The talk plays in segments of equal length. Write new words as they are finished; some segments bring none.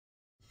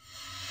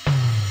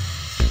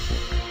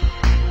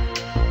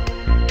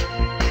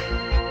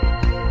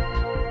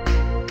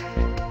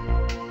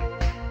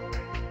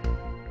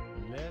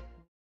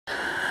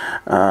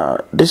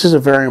This is a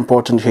very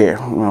important year,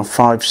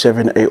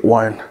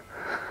 5781,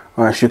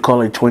 or I should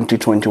call it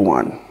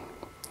 2021.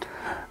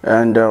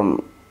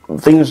 And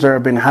things that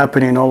have been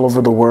happening all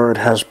over the world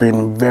has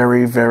been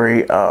very,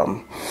 very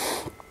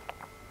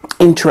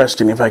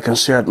interesting, if I can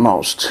say at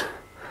most.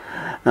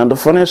 And the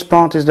funniest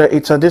part is that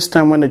it's at this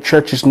time when the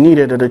church is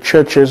needed that the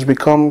church has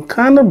become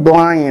kind of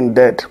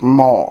blinded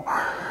more.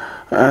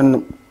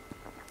 And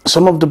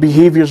some of the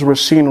behaviors we're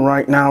seeing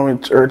right now,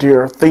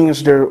 there are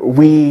things that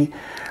we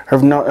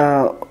have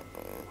not,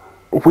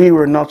 we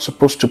were not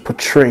supposed to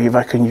portray, if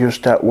I can use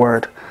that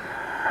word.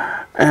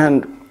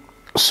 And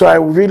so I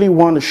really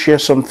want to share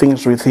some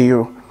things with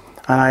you,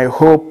 and I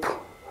hope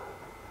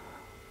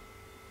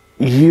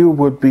you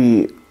would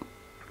be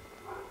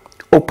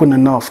open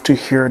enough to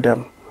hear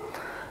them.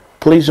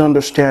 Please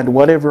understand,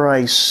 whatever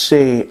I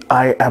say,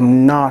 I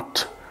am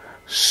not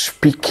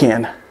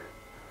speaking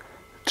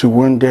to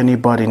wound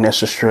anybody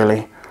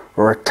necessarily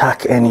or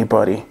attack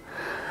anybody,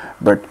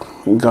 but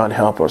God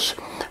help us.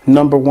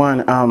 Number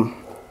one,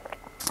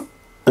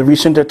 the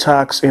recent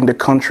attacks in the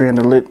country and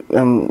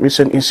the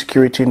recent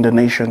insecurity in the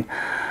nation.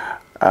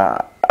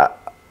 I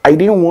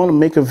didn't want to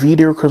make a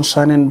video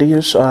concerning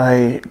this.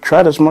 I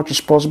tried as much as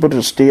possible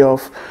to stay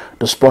off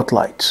the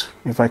spotlight,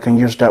 if I can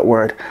use that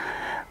word.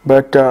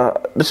 But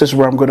this is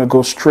where I'm going to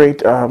go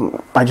straight.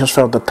 I just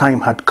felt the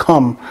time had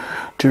come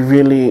to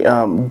really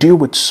deal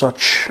with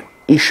such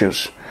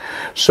issues.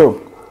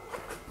 So,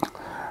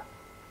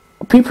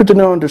 people do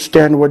not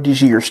understand what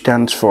this year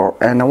stands for,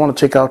 and I want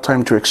to take our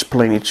time to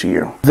explain it to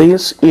you.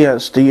 This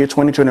is the year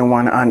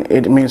 2021, and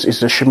it means it's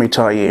the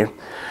Shemitah year.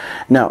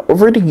 Now,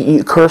 over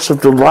the course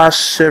of the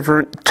last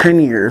 10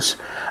 years,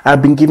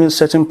 I've been given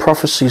certain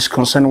prophecies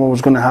concerning what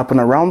was going to happen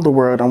around the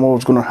world and what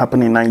was going to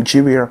happen in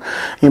Nigeria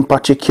in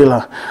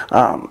particular.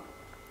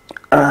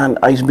 And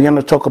I began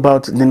to talk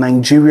about the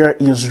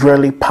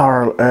Nigeria-Israeli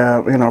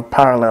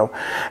parallel,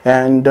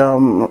 and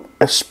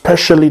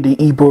especially the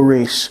Igbo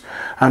race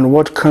and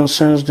what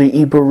concerns the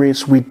Igbo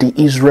race with the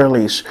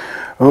Israelis.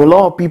 A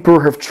lot of people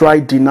have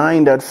tried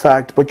denying that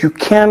fact, but you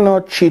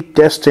cannot cheat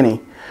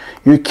destiny.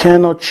 You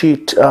cannot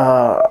cheat,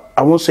 I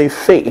won't say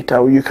fate,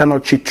 you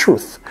cannot cheat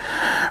truth.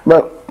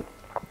 But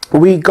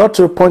we got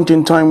to a point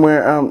in time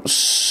where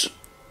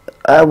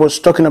I was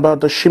talking about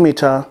the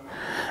Shemitah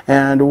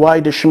and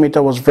why the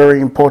Shemitah was very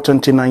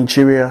important in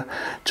Nigeria,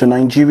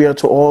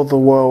 to all the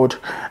world,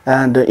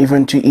 and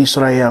even to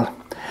Israel.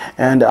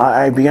 And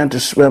I began to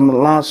swim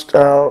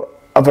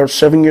about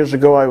 7 years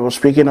ago, I was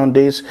speaking on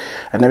this,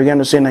 and I began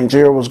to say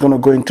Nigeria was going to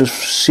go into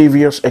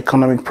serious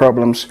economic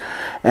problems,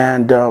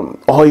 and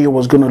oil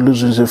was going to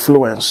lose its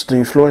influence. The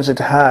influence it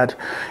had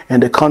in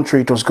the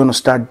country, it was going to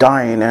start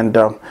dying. And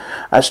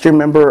I still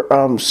remember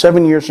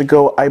 7 years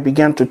ago, I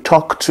began to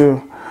talk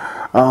to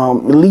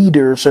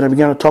leaders, and I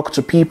began to talk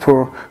to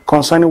people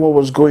concerning what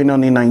was going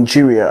on in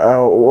Nigeria,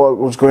 what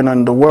was going on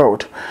in the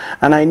world.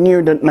 And I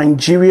knew that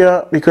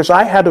Nigeria, because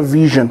I had a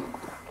vision,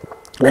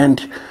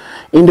 and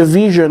in the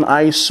vision,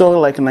 I saw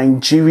like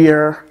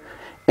Nigeria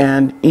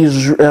and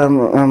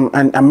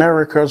and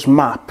America's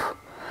map.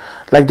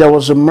 Like there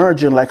was a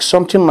merging, like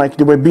something like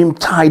they were being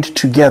tied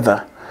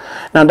together.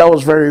 Now that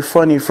was very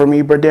funny for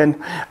me. But then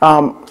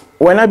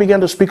when I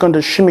began to speak on the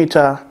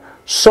Shemitah,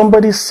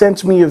 somebody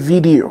sent me a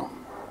video.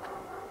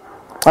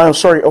 A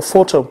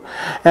photo.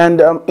 And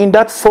in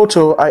that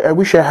photo, I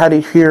wish I had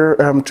it here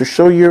to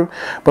show you,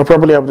 but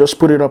probably I'll just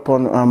put it up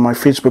on my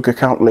Facebook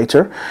account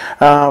later.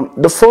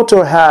 The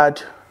photo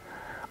had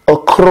a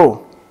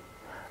crow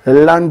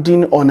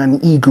landing on an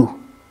eagle,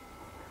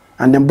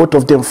 and then both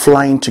of them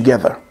flying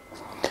together.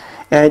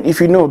 And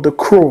if you know, the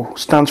crow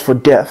stands for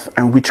death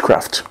and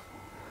witchcraft.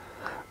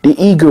 The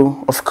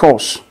eagle, of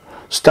course,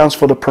 stands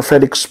for the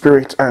prophetic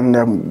spirit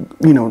and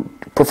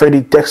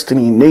prophetic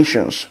destiny in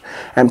nations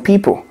and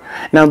people.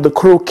 Now the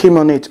crow came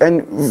on it,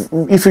 and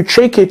if you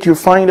check it, you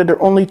find that there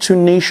are only two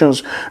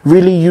nations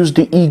really use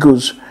the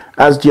eagles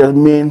as their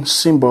main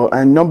symbol,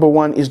 and number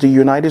one is the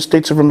United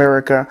States of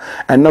America,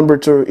 and number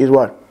two is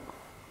what?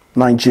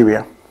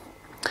 Nigeria.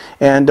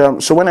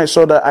 And so when I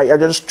saw that, I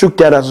just took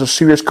that as a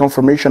serious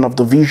confirmation of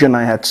the vision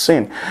I had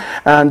seen.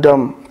 And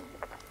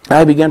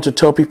I began to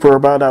tell people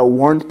about, I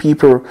warned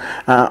people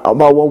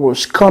about what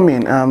was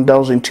coming. That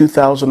was in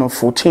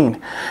 2014,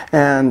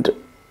 and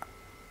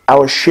I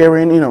was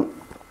sharing,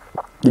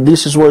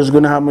 this is what is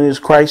going to happen in this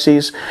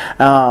crisis.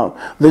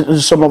 This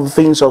is some of the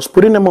things I was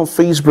putting them on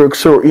Facebook,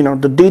 so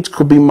the dates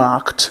could be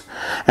marked,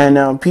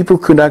 and people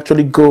could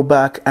actually go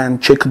back and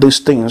check these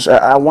things.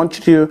 I want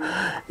you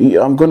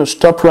to. I'm going to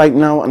stop right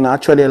now and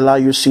actually allow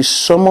you to see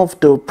some of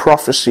the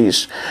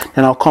prophecies,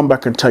 and I'll come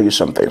back and tell you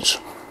some things.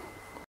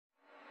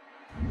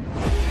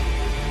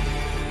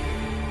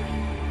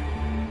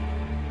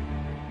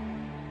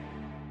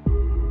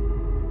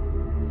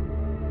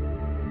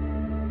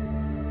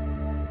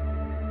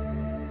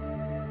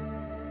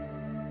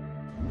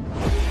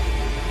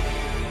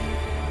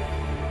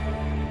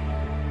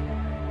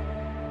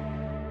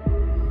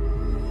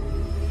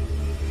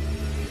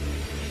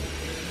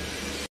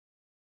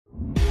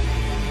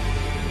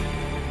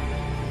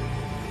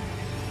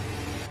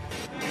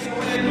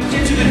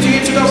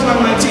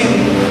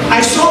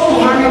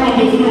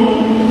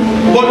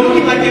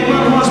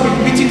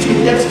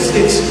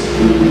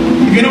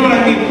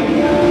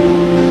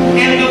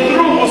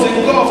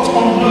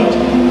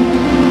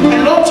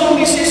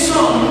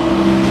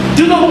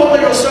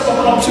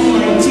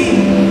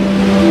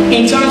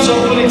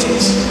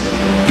 anointings.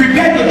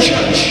 Prepare the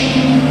church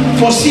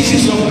for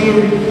seasons of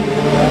glory.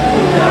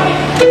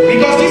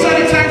 Because these are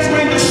the times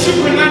when the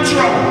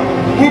supernatural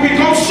will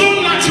become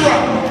so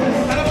natural.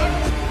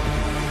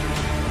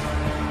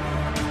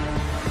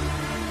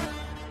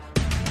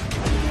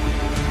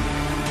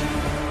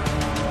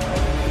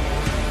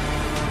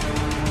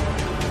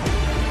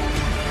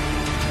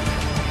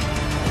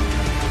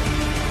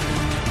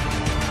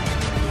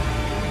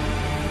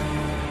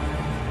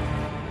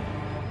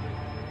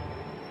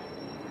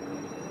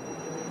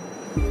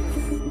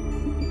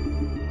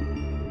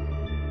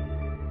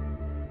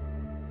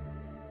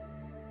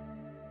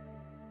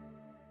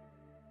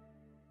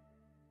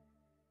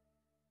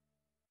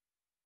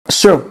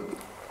 So,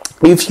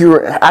 if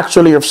you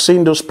actually have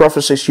seen those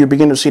prophecies, you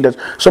begin to see that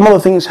some of the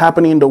things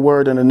happening in the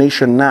world and the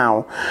nation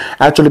now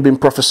actually been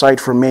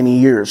prophesied for many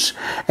years.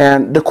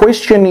 And the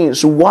question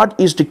is, what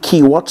is the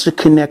key? What's the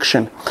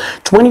connection?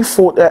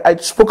 24, I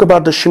spoke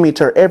about the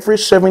Shemitah. Every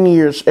 7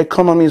 years,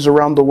 economies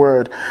around the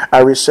world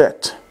are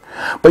reset.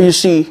 But you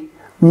see,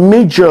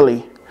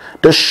 majorly,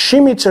 the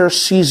Shemitah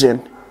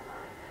season,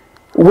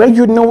 where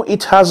you know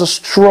it has a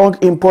strong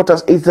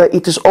importance, is that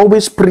it is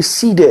always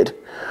preceded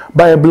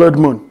by a blood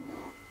moon.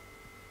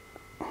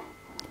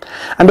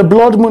 And the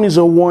blood moon is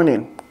a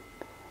warning.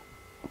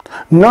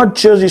 Not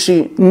just, you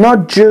see,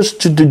 not just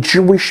to the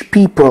Jewish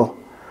people,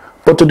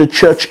 but to the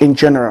church in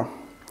general.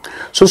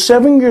 So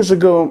 7 years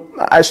ago,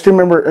 I still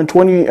remember in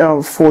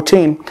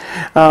 2014,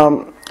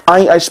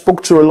 I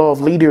spoke to a lot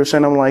of leaders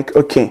and I'm like,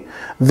 okay,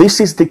 this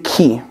is the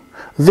key.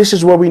 This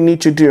is what we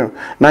need to do.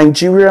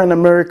 Nigeria and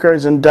America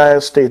is in dire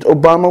state.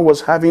 Obama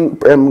was having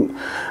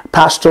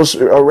pastors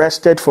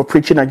arrested for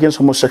preaching against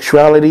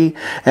homosexuality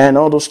and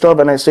all those stuff.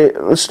 And I say,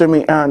 listen to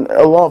me, and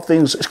a lot of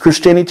things,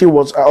 Christianity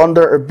was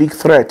under a big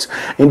threat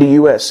in the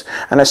U.S.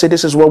 And I say,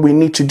 this is what we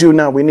need to do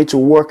now. We need to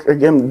work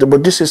again.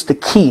 But this is the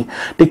key.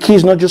 The key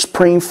is not just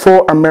praying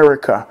for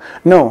America.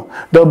 No,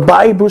 the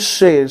Bible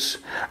says,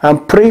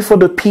 pray for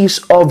the peace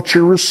of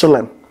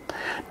Jerusalem.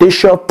 They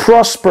shall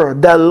prosper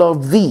that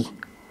love thee.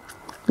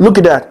 Look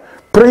at that.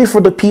 Pray for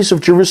the peace of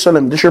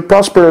Jerusalem. They shall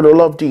prosper that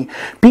love thee.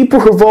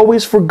 People have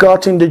always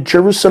forgotten that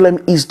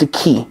Jerusalem is the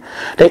key.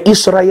 That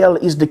Israel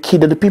is the key.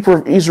 That the people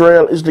of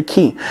Israel is the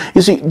key.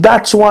 You see,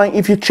 that's why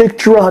if you check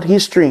throughout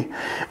history,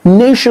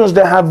 nations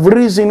that have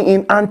risen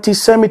in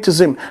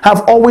anti-Semitism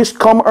have always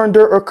come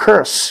under a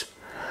curse.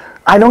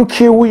 I don't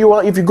care who you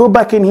are. If you go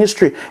back in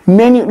history,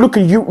 many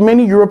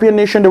European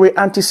nations, they were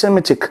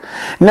anti-Semitic.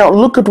 Now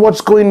look at what's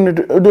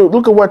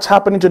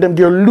happening to them.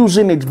 They're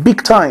losing it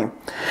big time.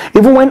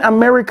 Even when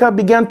America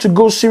began to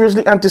go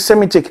seriously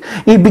anti-Semitic,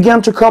 it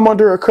began to come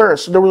under a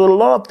curse. There was a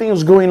lot of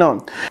things going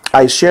on.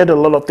 I shared a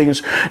lot of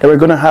things that were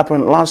going to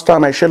happen. Last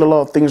time I shared a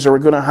lot of things that were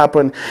going to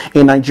happen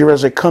in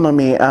Nigeria's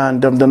economy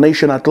and the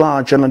nation at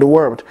large and in the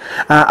world.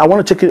 I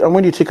want you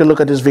to take a look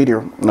at this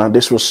video. Now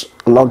this was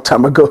a long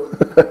time ago.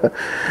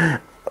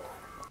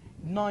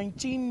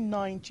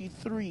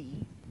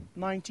 1993,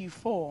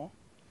 94,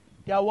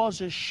 there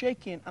was a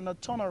shaking and a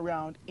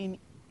turnaround in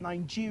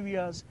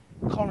Nigeria's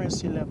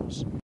currency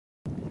levels.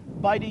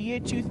 By the year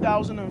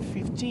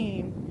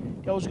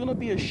 2015, there was going to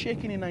be a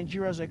shaking in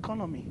Nigeria's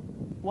economy.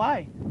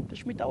 Why? The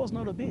Shemitah was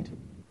not a bid.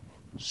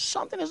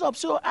 Something is up.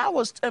 So I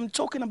was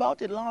talking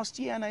about it last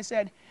year, and I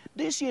said,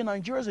 this year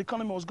Nigeria's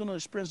economy was going to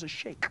experience a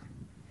shake.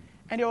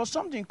 And there was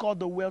something called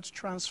the wealth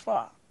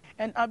transfer.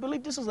 And I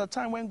believe this is a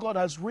time when God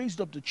has raised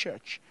up the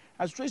church,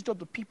 has raised up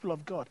the people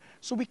of God,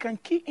 so we can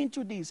key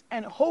into this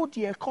and hold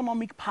the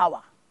economic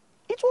power.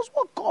 It was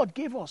what God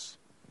gave us.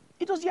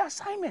 It was the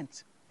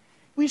assignment.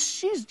 We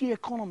seized the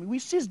economy. We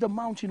seized the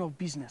mountain of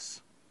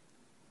business.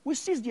 We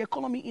seized the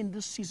economy in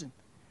this season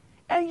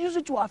and use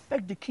it to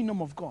affect the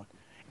kingdom of God.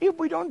 If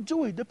we don't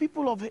do it, the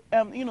people of the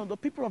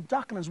people of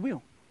darkness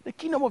will. The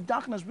kingdom of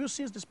darkness will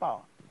seize this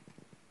power.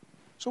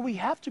 So we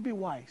have to be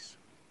wise.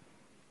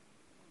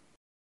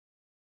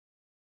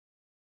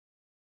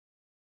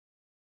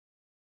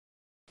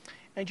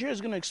 Nigeria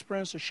is going to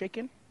experience a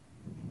shaking.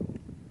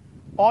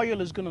 Oil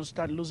is going to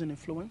start losing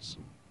influence.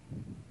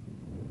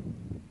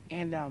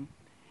 And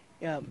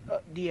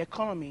the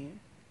economy,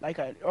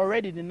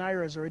 already the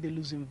Naira is already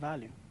losing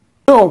value.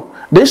 So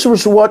this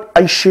was what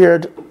I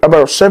shared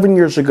about 7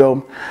 years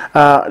ago.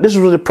 This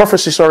was the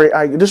prophecy.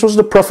 This was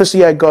the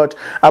prophecy I got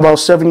about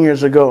 7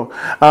 years ago,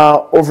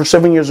 over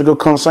 7 years ago,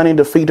 concerning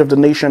the fate of the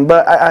nation.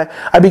 But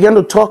I began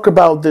to talk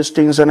about these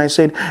things, and I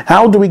said,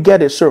 how do we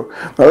get it? So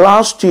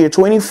last year,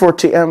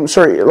 2014.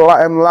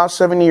 Last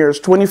 7 years,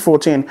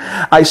 2014.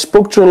 I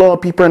spoke to a lot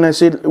of people, and I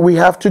said we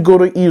have to go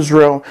to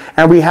Israel,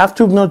 and we have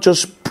to not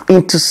just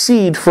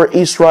intercede for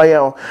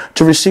Israel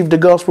to receive the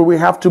gospel. We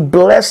have to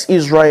bless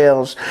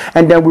Israel's,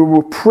 and then we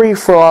will pray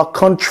for our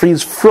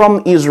countries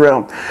from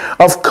Israel.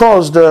 Of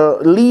course, the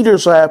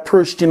leaders I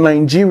approached in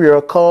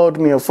Nigeria called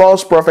me a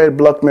false prophet,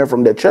 blocked me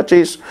from their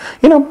churches.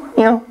 You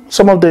know,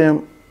 some of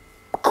them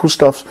cool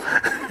stuff.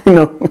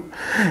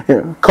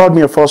 Called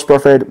me a false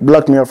prophet,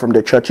 blocked me from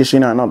their churches,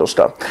 and other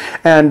stuff.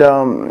 And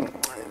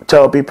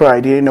tell people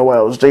I didn't know what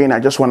I was doing. I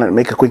just wanted to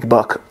make a quick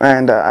buck.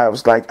 And I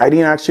was like, I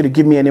didn't ask you to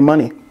give me any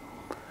money.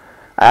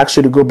 I asked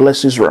you to go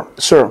bless Israel.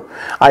 So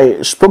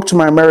I spoke to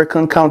my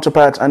American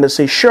counterparts and they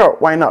say, sure,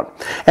 why not?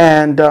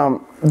 And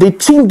they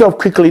teamed up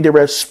quickly, they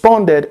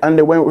responded, and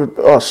they went with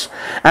us.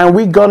 And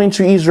we got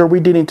into Israel, we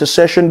did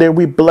intercession there,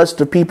 we blessed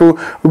the people,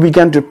 we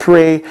began to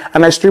pray.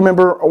 And I still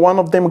remember one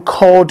of them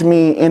called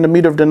me in the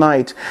middle of the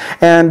night.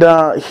 And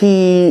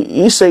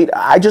he said,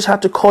 I just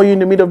had to call you in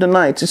the middle of the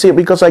night. He said,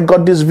 because I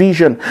got this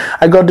vision,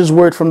 I got this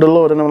word from the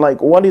Lord. And I'm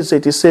like, what is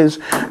it? He says,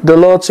 the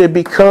Lord said,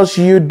 because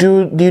you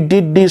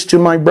did this to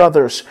my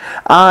brothers,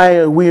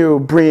 I will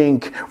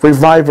bring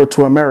revival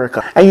to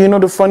America. And you know,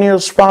 the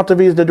funniest part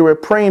of it is that they were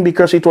praying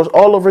because it was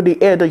all over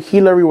the air that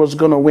Hillary was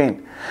going to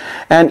win.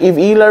 And if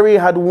Hillary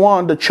had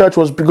won, the church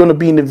was going to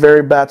be in a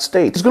very bad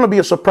state. It's going to be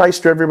a surprise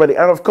to everybody.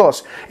 And of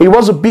course, it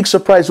was a big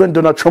surprise when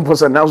Donald Trump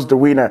was announced the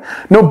winner.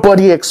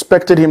 Nobody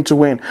expected him to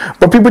win.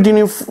 But people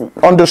didn't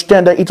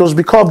understand that it was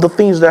because of the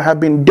things that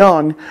had been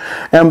done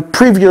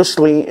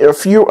previously,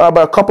 about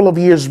a couple of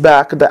years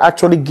back, that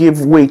actually gave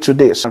way to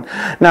this.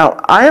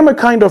 Now, I am a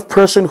kind of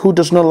person who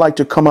does not like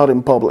to come out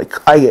in public.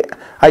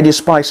 I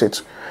despise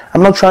it.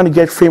 I'm not trying to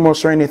get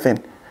famous or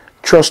anything.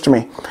 Trust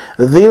me,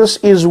 this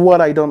is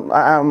what I don't.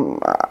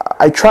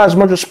 I try as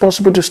much as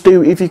possible to stay.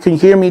 If you can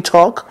hear me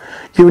talk,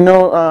 you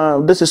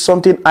know this is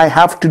something I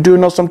have to do,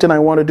 not something I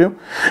want to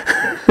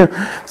do.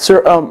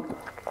 So,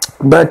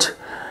 but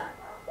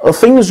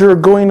things that are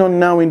going on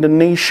now in the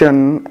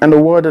nation and the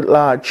world at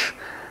large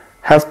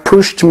have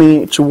pushed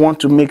me to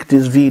want to make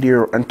this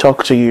video and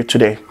talk to you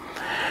today.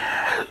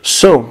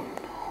 So,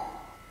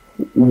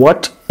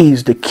 what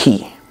is the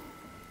key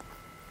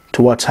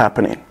to what's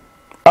happening?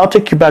 I'll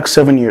take you back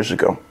 7 years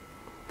ago.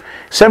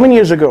 7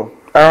 years ago,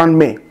 around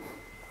May,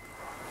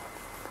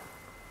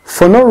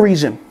 for no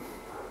reason,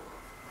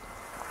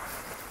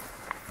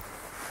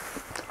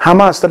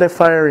 Hamas started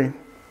firing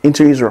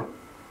into Israel.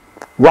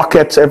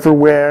 Rockets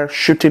everywhere,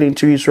 shooting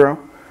into Israel.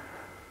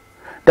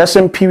 That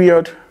same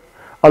period,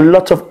 a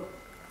lot of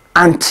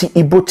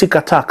anti-Ibotic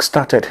attacks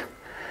started.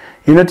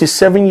 You notice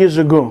 7 years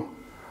ago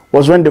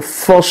was when the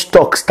first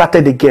talk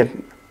started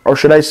again. Or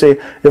should I say,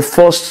 the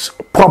first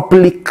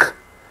public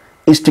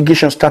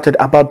instigation started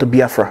about the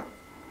Biafra,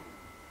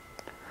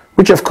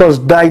 which of course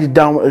died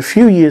down a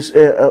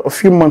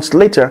few months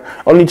later,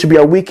 only to be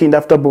awakened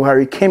after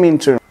Buhari came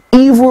into.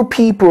 Evil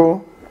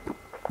people,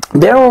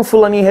 their own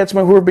Fulani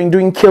headsmen who have been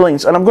doing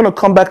killings, and I'm going to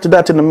come back to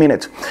that in a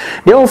minute.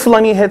 Their own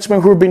Fulani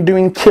headsmen who have been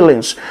doing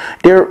killings,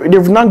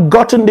 they've not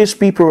gotten these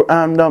people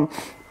and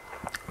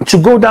to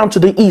go down to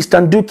the east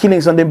and do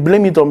killings and then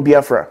blame it on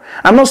Biafra.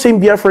 I'm not saying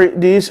Biafra,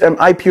 these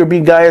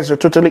IPOB guys are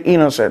totally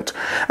innocent.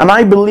 And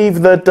I believe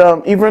that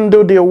even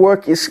though their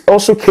work is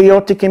also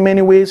chaotic in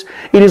many ways,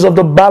 it is of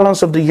the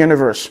balance of the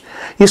universe.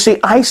 You see,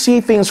 I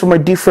see things from a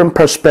different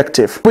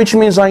perspective, which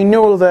means I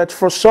know that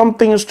for some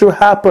things to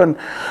happen,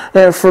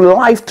 for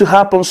life to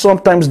happen,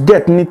 sometimes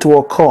death needs to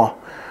occur.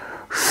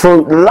 For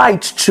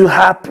light to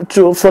happen,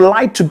 for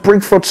light to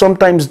break forth,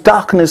 sometimes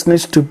darkness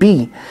needs to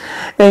be.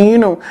 And you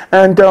know,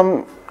 and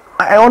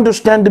I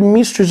understand the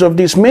mysteries of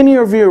this. Many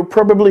of you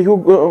probably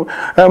who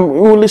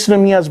listen to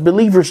me as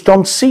believers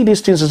don't see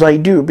these things as I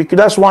do, because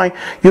that's why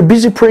you're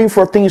busy praying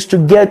for things to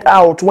get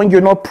out when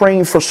you're not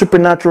praying for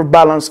supernatural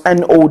balance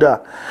and order.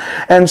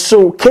 And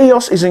so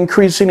chaos is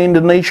increasing in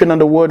the nation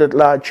and the world at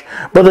large.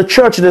 But the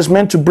church that's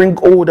meant to bring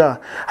order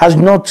has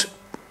not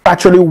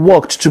actually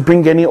worked to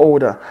bring any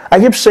order. I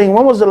keep saying,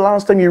 when was the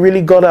last time you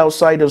really got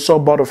outside and saw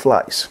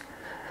butterflies?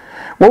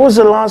 When was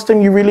the last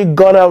time you really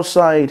got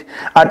outside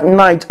at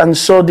night and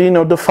saw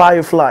the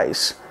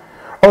fireflies?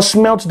 Or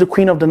smelt the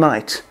queen of the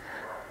night?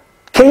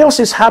 Chaos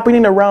is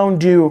happening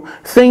around you.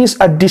 Things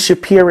are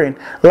disappearing.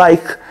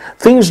 Like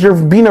things that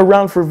have been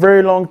around for a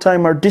very long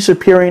time are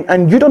disappearing,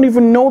 and you don't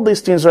even know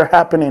these things are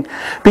happening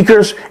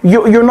because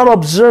you're not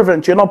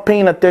observant. You're not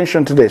paying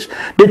attention to this.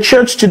 The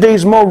church today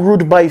is more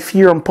ruled by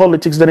fear and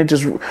politics than it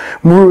is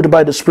ruled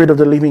by the Spirit of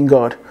the living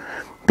God.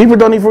 People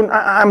don't even,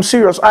 I'm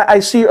serious, I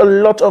see a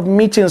lot of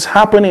meetings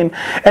happening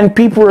and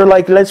people are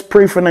like, let's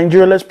pray for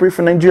Nigeria, let's pray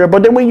for Nigeria.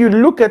 But then when you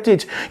look at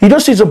it, you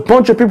just see a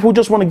bunch of people who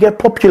just want to get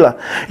popular.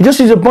 You just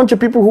see a bunch of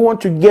people who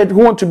want to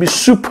be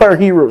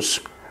superheroes.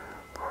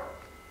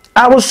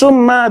 I was so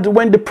mad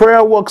when the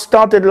prayer work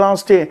started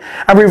last year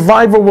and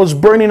revival was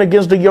burning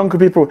against the younger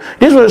people.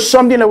 This was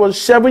something that was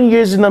 7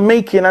 years in the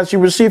making, as you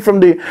will see from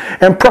the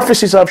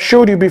prophecies I've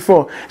showed you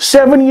before.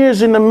 7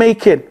 years in the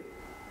making.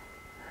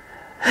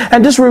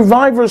 And this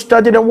revival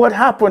started, and what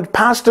happened?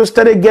 Pastors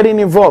started getting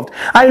involved.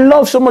 I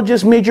love some of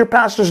these major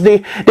pastors.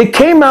 They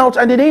came out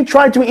and they didn't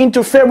try to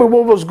interfere with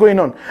what was going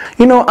on.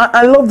 You know,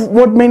 I love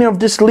what many of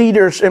these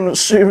leaders,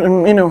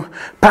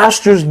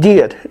 pastors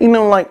did. You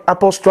know, like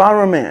Apostle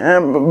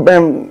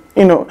Arame,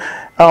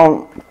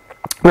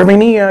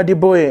 Raminia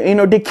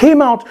Deboye, they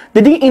came out,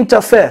 they didn't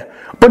interfere,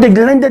 but they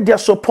lended their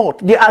support.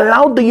 They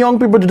allowed the young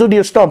people to do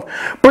their stuff.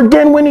 But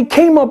then when it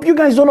came up, you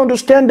guys don't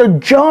understand that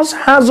Jos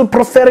has a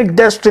prophetic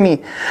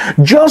destiny.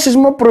 Jos is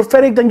more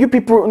prophetic than you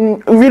people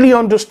really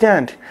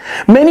understand.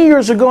 Many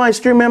years ago, I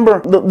still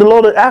remember the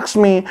Lord had asked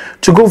me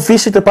to go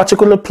visit a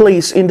particular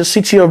place in the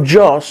city of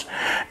Jos,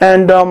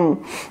 and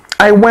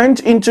I went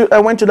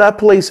to that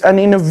place, and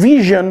in a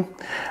vision,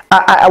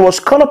 I was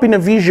caught up in a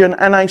vision,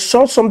 and I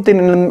saw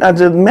something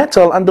as a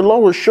metal, and the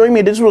Lord was showing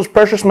me this was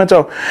precious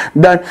metal,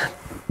 that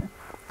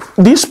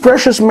this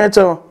precious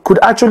metal could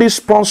actually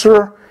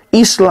sponsor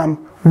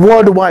Islam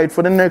worldwide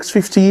for the next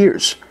 50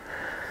 years.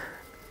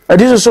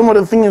 These are some of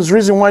the things,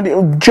 reason why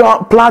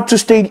the Plateau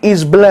State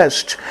is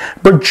blessed.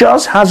 But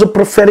Jos has a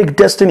prophetic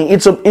destiny.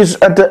 It's at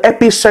the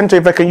epicenter,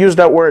 if I can use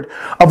that word,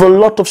 of a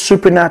lot of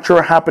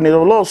supernatural happening, a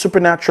lot of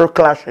supernatural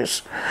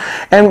clashes.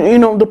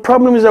 And the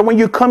problem is that when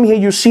you come here,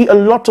 you see a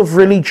lot of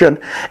religion.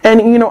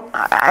 And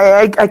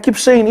I keep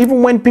saying,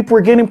 even when people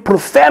are getting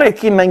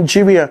prophetic in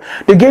Nigeria,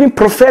 they're getting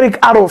prophetic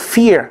out of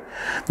fear.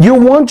 You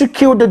want to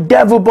kill the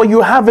devil, but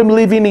you have him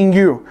living in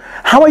you.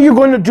 How are you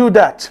going to do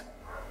that?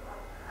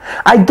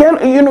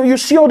 Again, you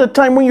see all the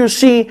time when you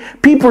see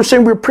people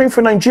saying we're praying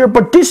for Nigeria,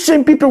 but these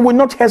same people will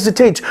not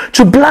hesitate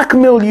to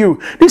blackmail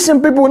you. These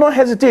same people will not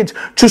hesitate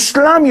to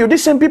slam you.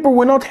 These same people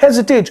will not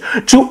hesitate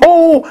to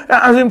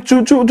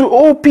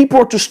owe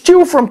people, to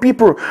steal from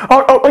people.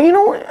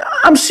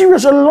 I'm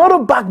serious. A lot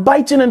of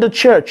backbiting in the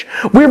church.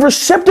 We've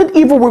accepted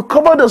evil. We've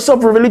covered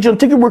ourselves with religion,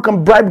 thinking we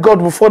can bribe God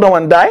before now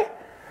and die.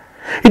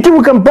 You think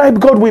we can bribe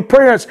God with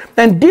prayers?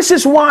 And this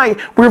is why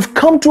we've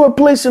come to a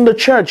place in the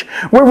church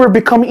where we've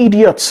become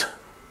idiots.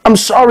 I'm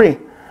sorry.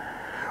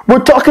 We're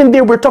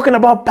talking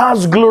about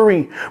past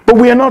glory, but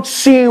we are not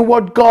seeing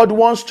what God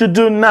wants to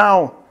do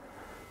now.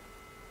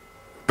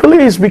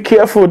 Please be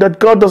careful that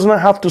God does not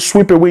have to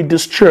sweep away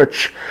this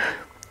church,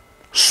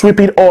 sweep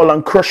it all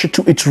and crush it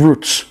to its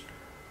roots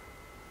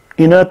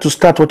in order to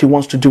start what He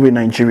wants to do in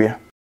Nigeria.